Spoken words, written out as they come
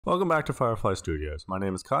Welcome back to Firefly Studios. My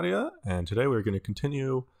name is Kadia, and today we're going to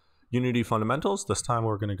continue Unity fundamentals. This time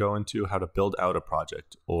we're going to go into how to build out a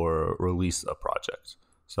project or release a project.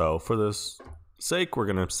 So for this sake, we're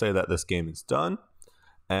going to say that this game is done.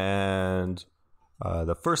 And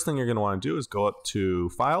the first thing you're going to want to do is go up to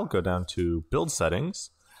File, go down to Build Settings,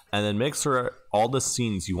 and then make sure all the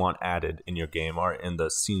scenes you want added in your game are in the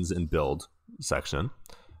Scenes and Build section.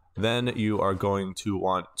 Then you are going to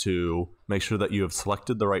want to make sure that you have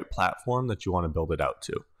selected the right platform that you want to build it out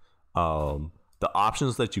to. The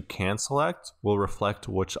options that you can select will reflect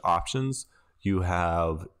which options you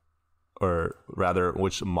have, or rather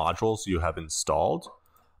which modules you have installed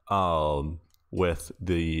with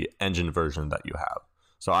the engine version that you have.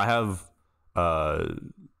 So I have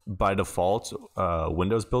by default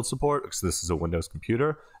Windows build support because this is a Windows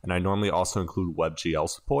computer, and I normally also include WebGL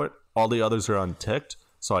support. All the others are unticked,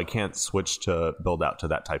 so I can't switch to build out to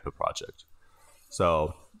that type of project.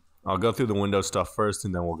 So I'll go through the Windows stuff first,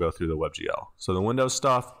 and then we'll go through the WebGL. So the Windows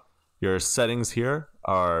stuff, your settings here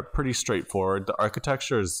are pretty straightforward. The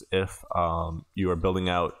architecture is if you are building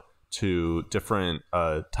out to different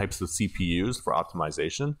types of CPUs for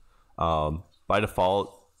optimization. By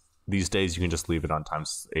default, these days you can just leave it on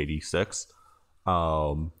x86.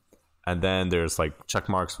 And then there's like check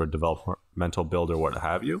marks for developmental build or what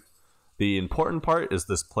have you. The important part is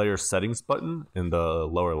this player settings button in the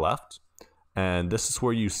lower left. And this is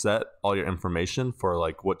where you set all your information for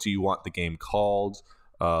like what do you want the game called,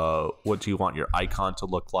 what do you want your icon to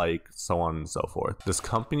look like, so on and so forth. This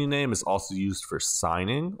company name is also used for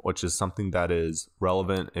signing, which is something that is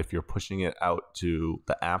relevant if you're pushing it out to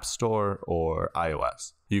the App Store or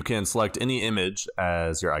iOS. You can select any image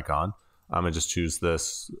as your icon. I'm gonna just choose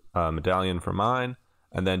this medallion for mine.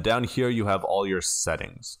 And then down here you have all your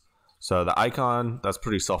settings. So the icon, that's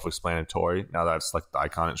pretty self-explanatory. Now that I've selected the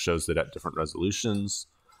icon, it shows it at different resolutions,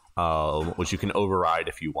 which you can override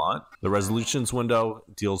if you want. The resolutions window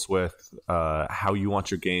deals with how you want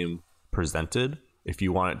your game presented, if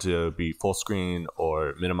you want it to be full screen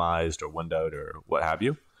or minimized or windowed or what have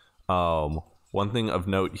you. One thing of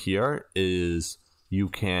note here is you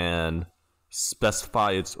can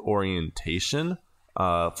specify its orientation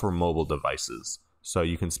for mobile devices. So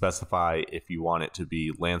you can specify if you want it to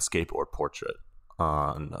be landscape or portrait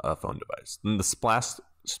on a phone device. And the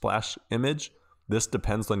splash image, this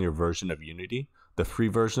depends on your version of Unity. The free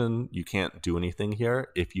version, you can't do anything here.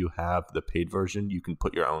 If you have the paid version, you can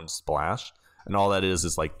put your own splash. And all that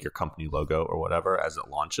is like your company logo or whatever as it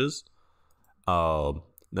launches.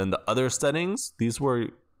 Then the other settings, these were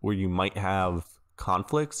where you might have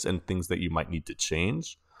conflicts and things that you might need to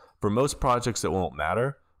change. For most projects, it won't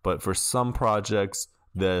matter. But for some projects,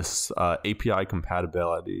 this API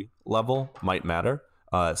compatibility level might matter.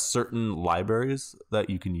 Certain libraries that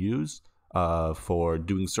you can use for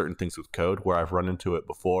doing certain things with code, where I've run into it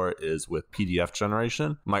before, is with PDF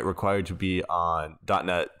generation, might require to be on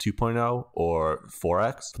 .NET 2.0 or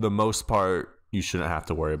 4X. For the most part, you shouldn't have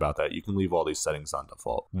to worry about that. You can leave all these settings on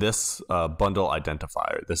default. This bundle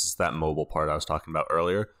identifier, this is that mobile part I was talking about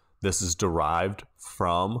earlier. This is derived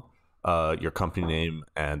from your company name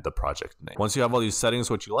and the project name. Once you have all these settings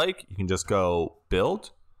what you like, you can just go build,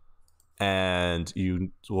 and you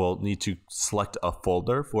will need to select a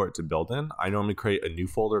folder for it to build in. I normally create a new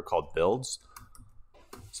folder called builds,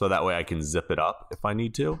 so that way I can zip it up if I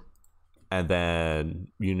need to, and then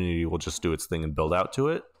Unity will just do its thing and build out to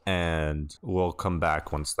it, and we'll come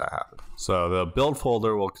back once that happens. So the build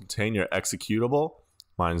folder will contain your executable.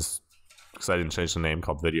 Mine's, because I didn't change the name,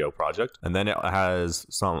 called video project, and then it has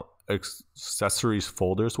some accessories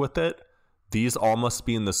folders with it. These all must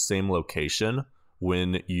be in the same location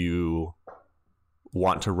when you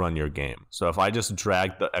want to run your game. So if I just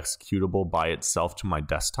drag the executable by itself to my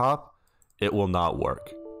desktop, it will not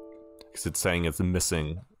work because it's saying it's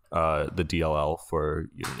missing the DLL for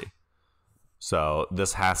Unity. So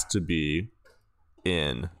this has to be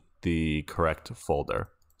in the correct folder.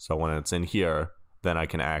 So when it's in here, then I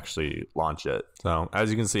can actually launch it. So as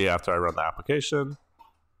you can see, after I run the application,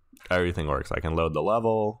 everything works. I can load the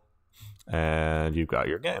level, and you've got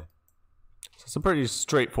your game. So it's a pretty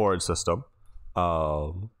straightforward system.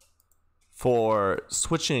 For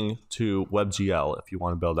switching to WebGL, if you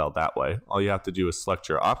want to build out that way, all you have to do is select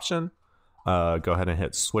your option, go ahead and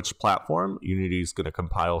hit switch platform. Unity is going to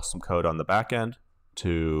compile some code on the back end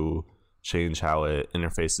to change how it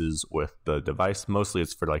interfaces with the device. Mostly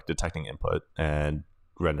it's for like detecting input and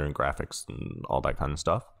rendering graphics and all that kind of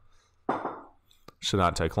stuff. Should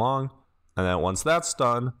not take long. And then once that's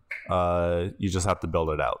done, you just have to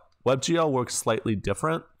build it out. WebGL works slightly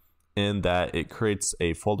different in that it creates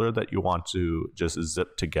a folder that you want to just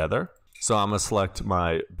zip together. So I'm going to select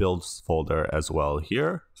my builds folder as well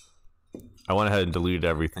here. I went ahead and deleted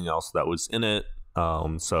everything else that was in it.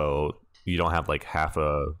 So you don't have like half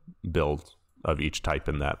a build of each type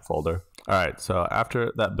in that folder. All right, so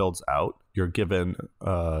after that builds out, you're given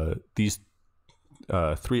these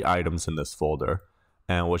 3 items in this folder.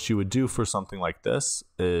 And what you would do for something like this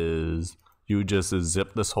is you would just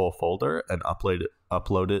zip this whole folder and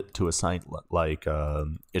upload it to a site like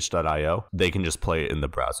itch.io. They can just play it in the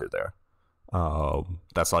browser there.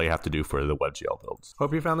 That's all you have to do for the WebGL builds.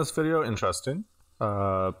 Hope you found this video interesting.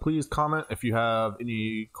 Please comment if you have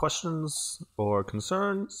any questions or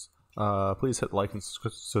concerns. Please hit like and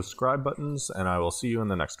subscribe buttons, and I will see you in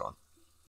the next one.